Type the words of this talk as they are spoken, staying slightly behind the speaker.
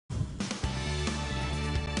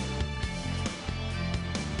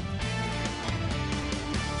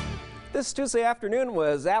This Tuesday afternoon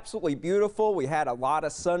was absolutely beautiful. We had a lot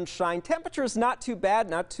of sunshine. Temperatures not too bad,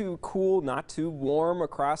 not too cool, not too warm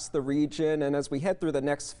across the region. And as we head through the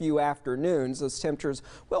next few afternoons, those temperatures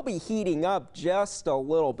will be heating up just a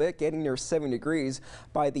little bit, getting near 70 degrees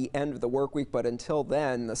by the end of the work week. But until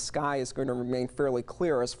then, the sky is going to remain fairly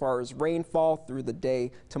clear as far as rainfall through the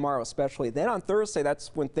day tomorrow, especially. Then on Thursday,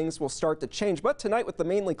 that's when things will start to change. But tonight, with the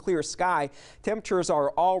mainly clear sky, temperatures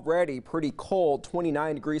are already pretty cold,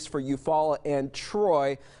 29 degrees for Eufaula and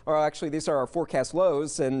Troy. Or actually, these are our forecast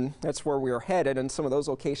lows, and that's where we are headed. And some of those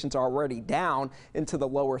locations are already down into the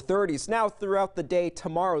lower 30s. Now, throughout the day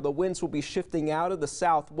tomorrow, the winds will be shifting out of the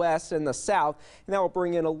southwest and the south, and that will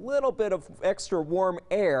bring in a little bit of extra warm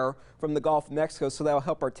air from the Gulf of Mexico, so that will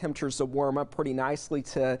help our temperatures to warm up pretty nicely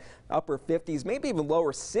to upper 50s, maybe even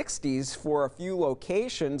lower 60s for a few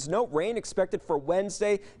locations. No rain expected for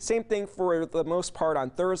Wednesday. Same thing for the most part on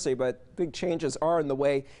Thursday, but big changes are in the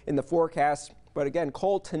way in the forecast. But again,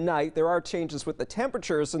 cold tonight. There are changes with the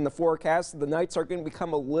temperatures in the forecast. The nights are going to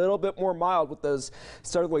become a little bit more mild with those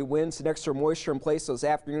southerly winds and extra moisture in place. Those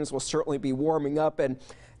afternoons will certainly be warming up, and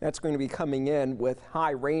that's going to be coming in with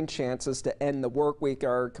high rain chances to end the work week.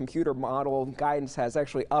 Our computer model guidance has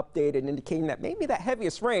actually updated, indicating that maybe that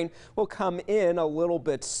heaviest rain will come in a little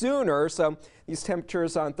bit sooner. So these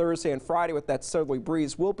temperatures on Thursday and Friday with that southerly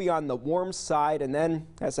breeze will be on the warm side, and then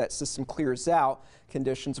as that system clears out,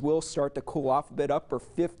 conditions will start to cool off a bit, upper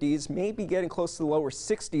 50s, maybe getting close to the lower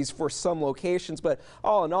 60s for some locations. But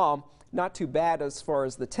all in all, not too bad as far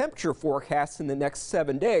as the temperature forecast in the next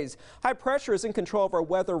 7 days. High pressure is in control of our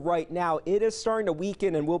weather right now. It is starting to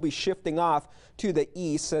weaken and will be shifting off to the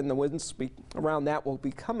east, and the winds around that will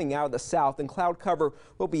be coming out of the south, and cloud cover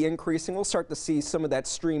will be increasing. We'll start to see some of that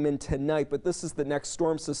stream in tonight, but this is the next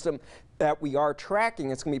storm system that we are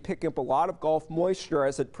tracking. It's going to be picking up a lot of Gulf moisture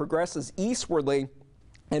as it progresses eastwardly.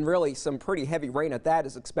 And really some pretty heavy rain at that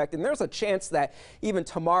is expected. And there's a chance that even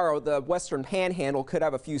tomorrow the western panhandle could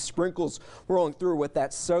have a few sprinkles rolling through with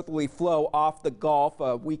that southerly flow off the Gulf.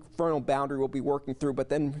 A weak frontal boundary will be working through. But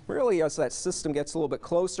then really as that system gets a little bit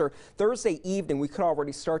closer, Thursday evening we could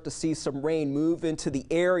already start to see some rain move into the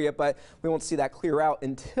area. But we won't see that clear out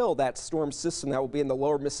until that storm system that will be in the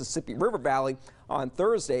lower Mississippi River Valley on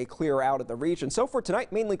Thursday clear out of the region. So for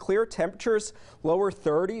tonight, mainly clear. Temperatures lower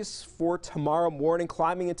 30s for tomorrow morning,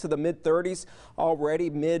 climbing into the mid 30s already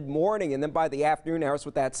mid-morning, and then by the afternoon hours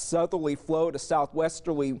with that southerly flow to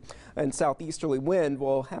southwesterly and southeasterly wind,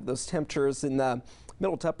 we'll have those temperatures in the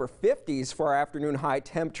middle to upper 50s for our afternoon high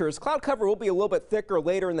temperatures. Cloud cover will be a little bit thicker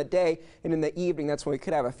later in the day, and in the evening that's when we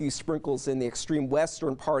could have a few sprinkles in the extreme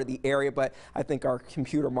western part of the area, but I think our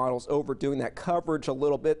computer model's overdoing that coverage a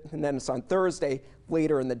little bit. And then it's on Thursday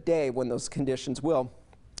later in the day when those conditions will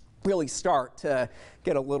really start to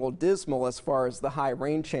get a little dismal as far as the high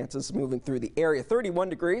rain chances moving through the area. 31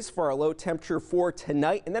 degrees for our low temperature for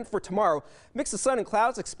tonight. And then for tomorrow, mix of sun and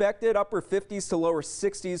clouds expected, upper 50s to lower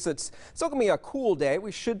 60s. It's still going to be a cool day.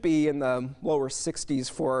 We should be in the lower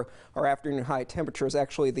 60s for our afternoon high temperatures.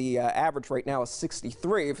 Actually, the average right now is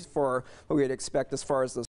 63 for what we'd expect as far as those